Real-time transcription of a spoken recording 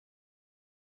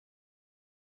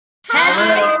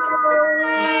Hello.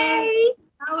 Hi.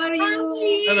 How are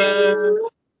you? Hello.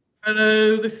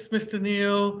 Hello, this is Mr.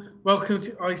 Neil. Welcome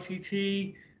to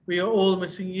ICT. We are all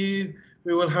missing you.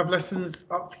 We will have lessons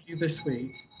up for you this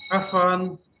week. Have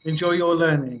fun. Enjoy your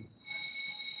learning.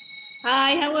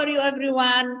 Hi, how are you,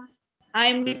 everyone?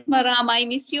 I'm Miss Maram. I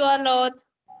miss you a lot.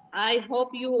 I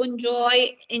hope you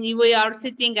enjoy. And we are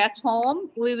sitting at home.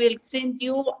 We will send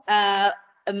you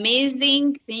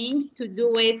amazing thing to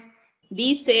do it.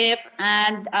 Be safe,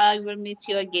 and I will miss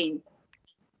you again.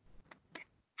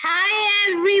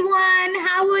 Hi everyone,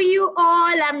 how are you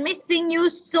all? I'm missing you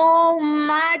so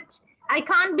much. I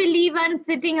can't believe I'm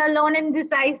sitting alone in this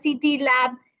ICT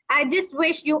lab. I just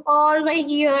wish you all were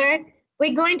here.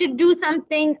 We're going to do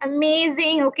something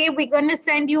amazing, okay? We're going to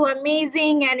send you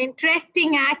amazing and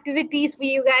interesting activities for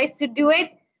you guys to do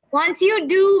it. Once you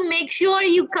do, make sure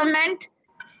you comment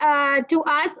to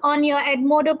us on your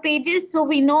Edmodo pages so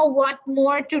we know what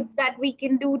more that we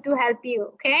can do to help you,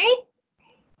 okay?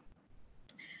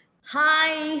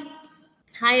 Hi.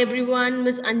 Hi, everyone.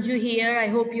 Miss Anju here. I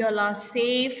hope you all are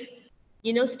safe.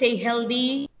 Stay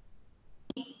healthy.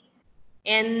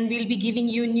 And we'll be giving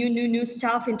you new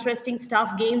stuff, interesting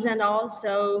stuff, games and all.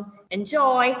 So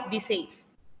enjoy. Be safe.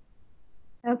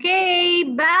 Okay,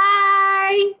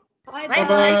 bye.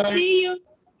 Bye-bye. See you.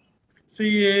 See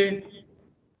you.